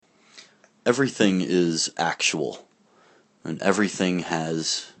Everything is actual, and everything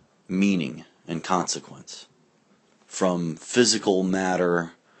has meaning and consequence. From physical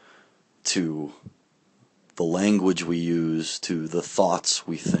matter to the language we use to the thoughts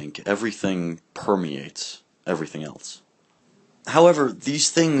we think, everything permeates everything else. However, these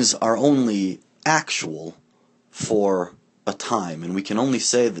things are only actual for a time, and we can only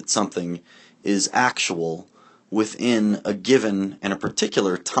say that something is actual within a given and a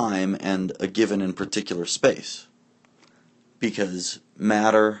particular time and a given and particular space, because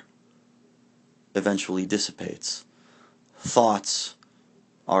matter eventually dissipates. Thoughts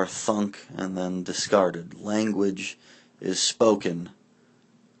are thunk and then discarded. Language is spoken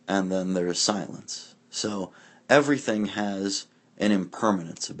and then there is silence. So everything has an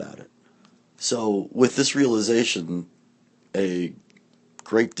impermanence about it. So with this realization, a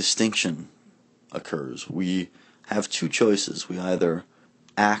great distinction occurs. We have two choices. We either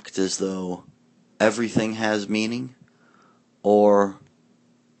act as though everything has meaning, or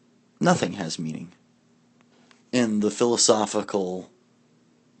nothing has meaning. In the philosophical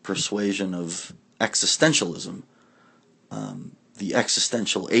persuasion of existentialism, the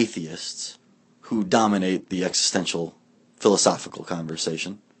existential atheists, who dominate the existential philosophical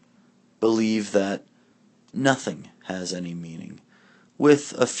conversation, believe that nothing has any meaning,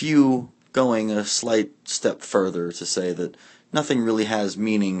 with a few going a slight step further to say that nothing really has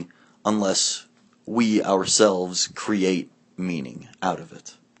meaning unless we ourselves create meaning out of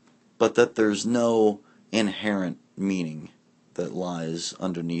it, but that there's no inherent meaning that lies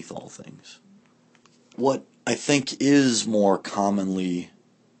underneath all things. What I think is more commonly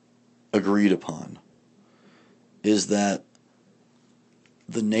agreed upon is that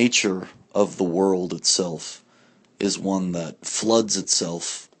the nature of the world itself is one that floods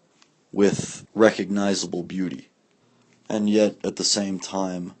itself with recognizable beauty, and yet at the same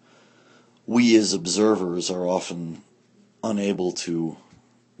time we as observers are often unable to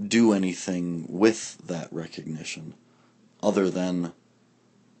do anything with that recognition other than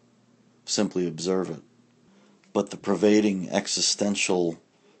simply observe it. But the pervading existential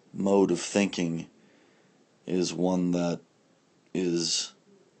mode of thinking is one that is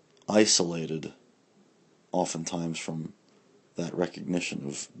isolated oftentimes from that recognition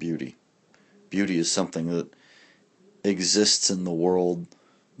of beauty. Beauty is something that exists in the world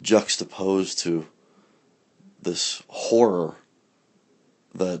juxtaposed to this horror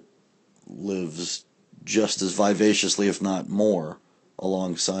that lives just as vivaciously, if not more,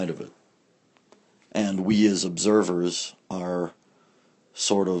 alongside of it. And we as observers are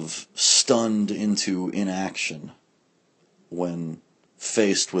sort of stunned into inaction when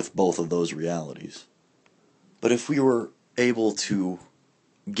faced with both of those realities. But if we were able to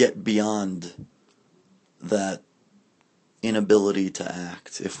get beyond that inability to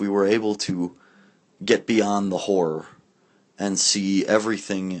act, if we were able to get beyond the horror and see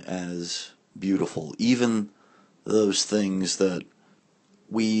everything as beautiful, even those things that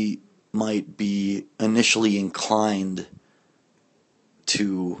we might be initially inclined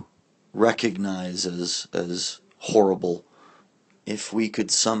to recognize as horrible, if we could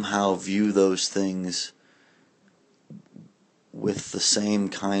somehow view those things with the same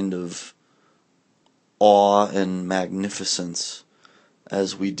kind of awe and magnificence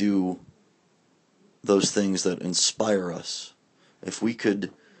as we do those things that inspire us, if we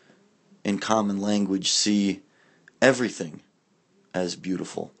could, in common language, see everything as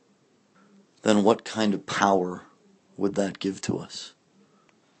beautiful, then what kind of power would that give to us?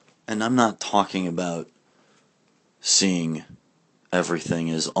 And I'm not talking about seeing everything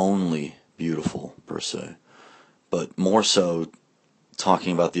as only beautiful, per se, but more so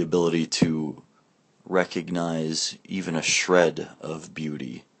talking about the ability to recognize even a shred of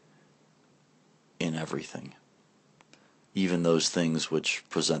beauty in everything, even those things which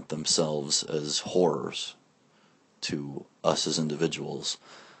present themselves as horrors to us as individuals.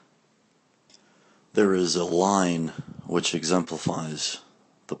 There is a line which exemplifies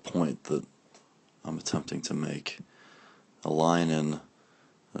the point that I'm attempting to make. A line in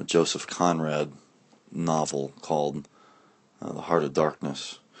a Joseph Conrad novel called The Heart of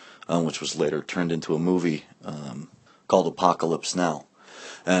Darkness, which was later turned into a movie called Apocalypse Now.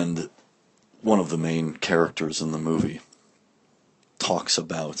 And one of the main characters in the movie talks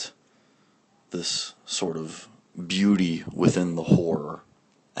about this sort of beauty within the horror,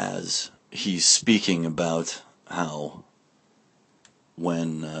 as he's speaking about how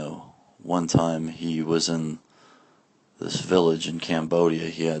when one time he was in this village in Cambodia,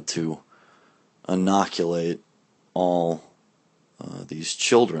 he had to inoculate all these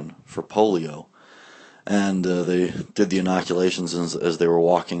children for polio, and they did the inoculations as they were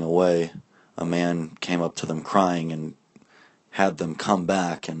walking away. a man came up to them crying and had them come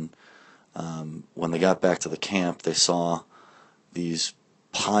back, and when they got back to the camp, they saw these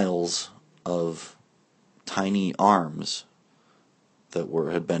piles of tiny arms that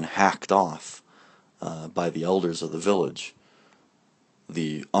had been hacked off by the elders of the village.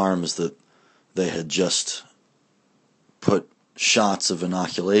 The arms that they had just put shots of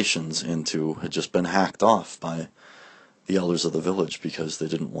inoculations into had just been hacked off by the elders of the village because they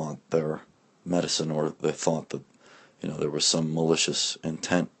didn't want their medicine, or they thought that there was some malicious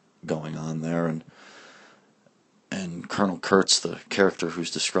intent going on there. And Colonel Kurtz, the character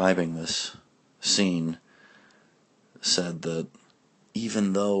who's describing this scene, said that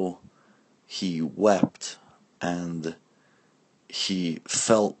even though he wept and he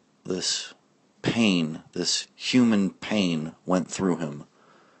felt this pain, this human pain went through him,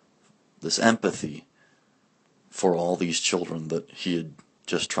 this empathy for all these children that he had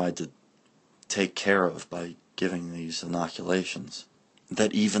just tried to take care of by giving these inoculations,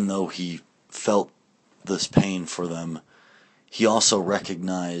 that even though he felt this pain for them, he also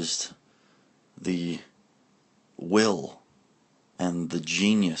recognized the will and the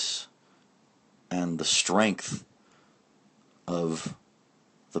genius and the strength of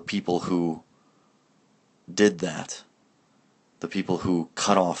the people who did that, the people who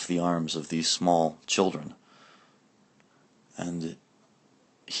cut off the arms of these small children. And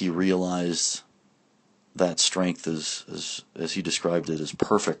he realized that strength as he described it, as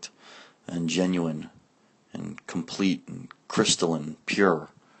perfect and genuine and complete and crystalline, pure.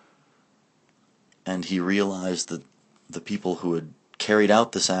 And he realized that the people who had carried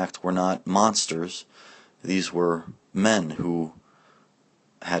out this act were not monsters. These were men who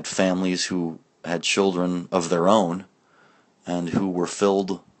had families, who had children of their own, and who were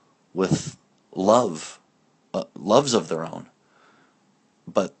filled with loves of their own.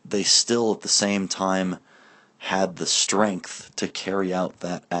 But they still at the same time had the strength to carry out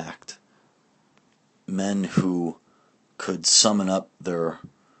that act. Men who could summon up their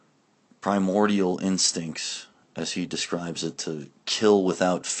primordial instincts, as he describes it, to kill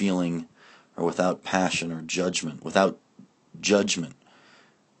without feeling or without passion or judgment, without judgment.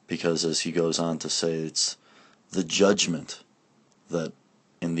 Because as he goes on to say, it's the judgment that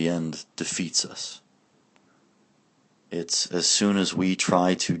in the end defeats us. It's as soon as we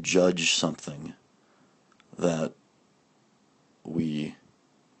try to judge something that we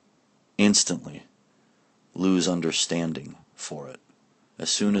instantly lose understanding for it. As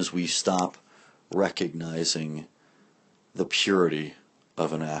soon as we stop recognizing the purity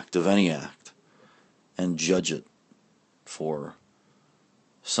of an act, of any act, and judge it for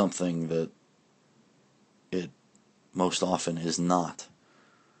something that it most often is not.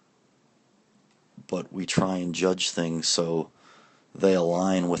 But we try and judge things so they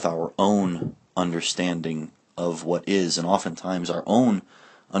align with our own understanding of what is, and oftentimes our own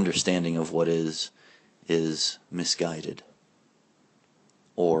understanding of what is misguided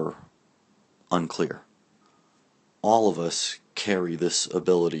or unclear. All of us carry this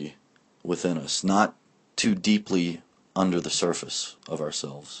ability within us, not too deeply under the surface of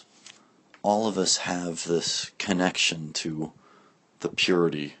ourselves. All of us have this connection to the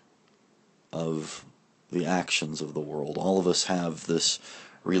purity of the actions of the world. All of us have this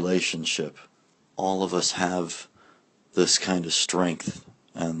relationship. All of us have this kind of strength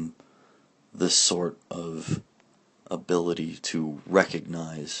and this sort of ability to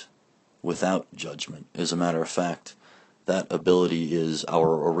recognize without judgment. As a matter of fact, that ability is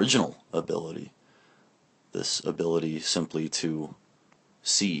our original ability. This ability simply to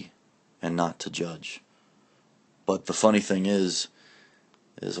see and not to judge. But the funny thing is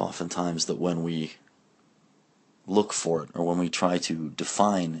oftentimes that when we look for it, or when we try to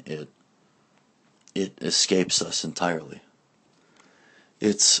define it, it escapes us entirely.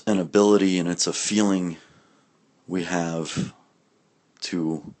 It's an ability and it's a feeling we have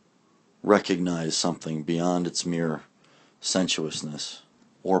to recognize something beyond its mere sensuousness,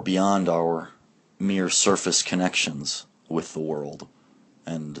 or beyond our mere surface connections with the world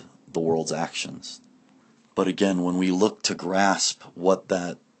and the world's actions. But again, when we look to grasp what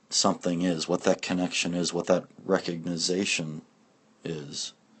that something is, what that connection is, what that recognition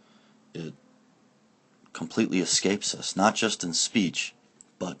is, it completely escapes us, not just in speech,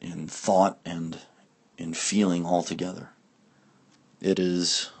 but in thought and in feeling altogether. It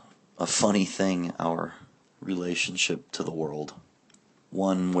is a funny thing, our relationship to the world,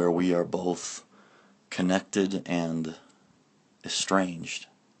 one where we are both connected and estranged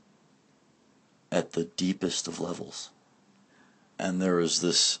at the deepest of levels. And there is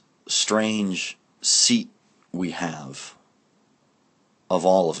this strange seat we have of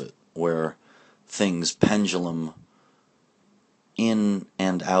all of it, where things pendulum in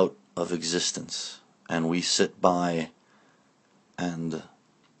and out of existence, and we sit by and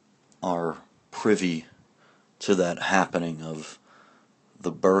are privy to that happening of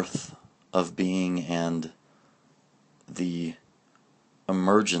the birth of being and the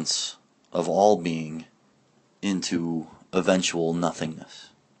emergence of all being into eventual nothingness.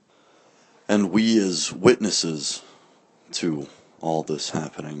 And we as witnesses to all this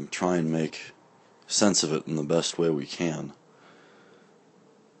happening try and make sense of it in the best way we can.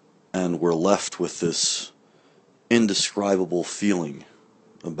 And we're left with this indescribable feeling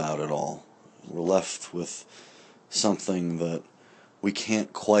about it all. We're left with something that we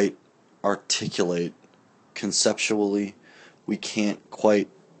can't quite articulate conceptually. We can't quite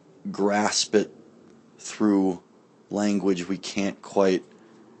grasp it through language. We can't quite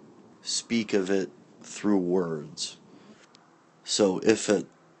speak of it through words. So if at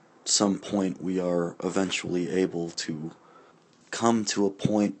some point we are eventually able to come to a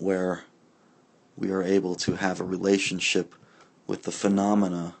point where we are able to have a relationship with the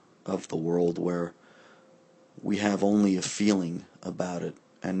phenomena of the world, where we have only a feeling about it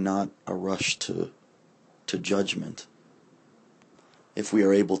and not a rush to judgment. If we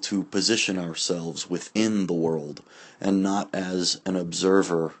are able to position ourselves within the world and not as an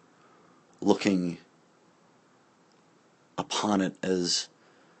observer looking upon it as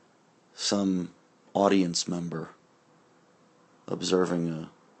some audience member observing a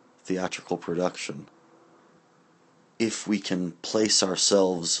theatrical production. If we can place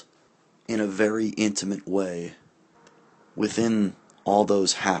ourselves in a very intimate way within all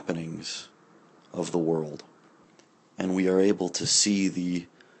those happenings of the world, and we are able to see the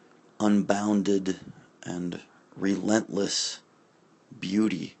unbounded and relentless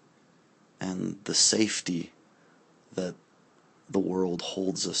beauty and the safety that the world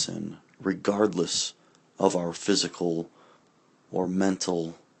holds us in, regardless of our physical or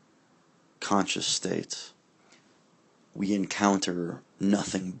mental conscious states, we encounter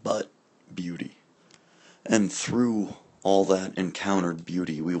nothing but beauty. And through all that encountered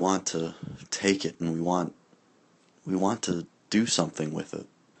beauty, we want to take it, and we want to do something with it.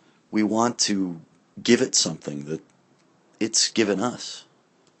 We want to give it something that it's given us.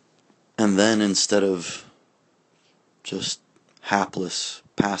 And then, instead of just hapless,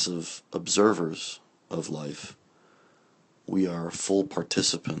 passive observers of life, we are full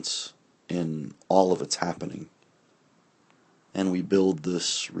participants in all of its happening. And we build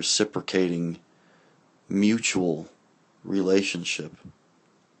this reciprocating, mutual relationship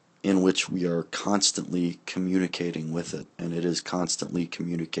in which we are constantly communicating with it, and it is constantly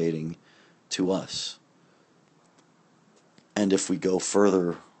communicating to us. And if we go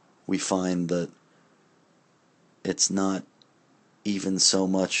further, we find that it's not even so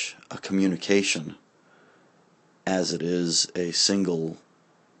much a communication as it is a single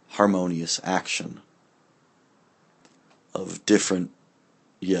harmonious action of different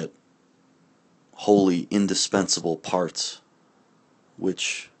yet wholly indispensable parts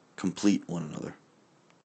which complete one another.